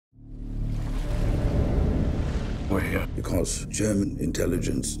We're here because German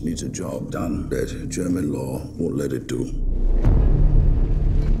intelligence needs a job done that German law won't let it do.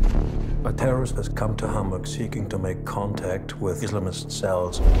 A terrorist has come to Hamburg seeking to make contact with Islamist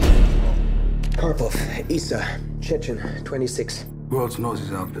cells. Karpov, Isa, Chechen, 26. Who else knows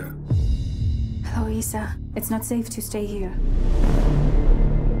he's out there? Hello, Isa. It's not safe to stay here.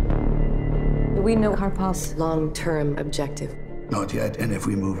 We know Karpov's long-term objective. Not yet, and if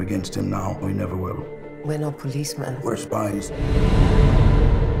we move against him now, we never will. We're no policemen. We're spies.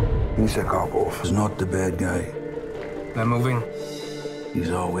 Mr. Karpov is not the bad guy. I'm moving.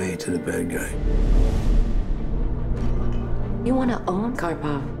 He's our way to the bad guy. You want to own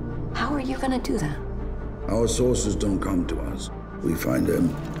Karpov? How are you going to do that? Our sources don't come to us. We find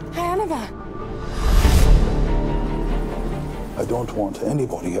them. I don't want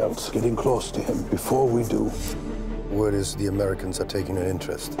anybody else getting close to him before we do. Word is the Americans are taking an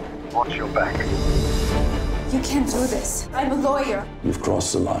interest. Watch your back. You can't do this. I'm a lawyer. You've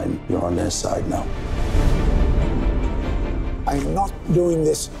crossed the line. You're on their side now. I'm not doing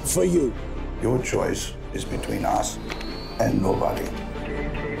this for you. Your choice is between us and nobody.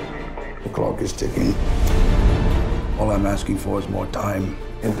 The clock is ticking. All I'm asking for is more time.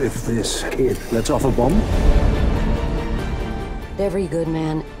 And if this kid lets off a bomb, Every good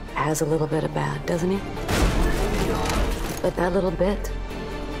man has a little bit of bad, doesn't he? But that little bit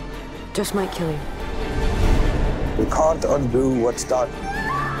just might kill you. We can't undo what's done.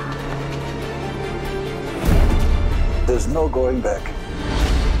 There's no going back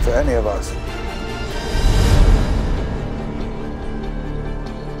for any of us.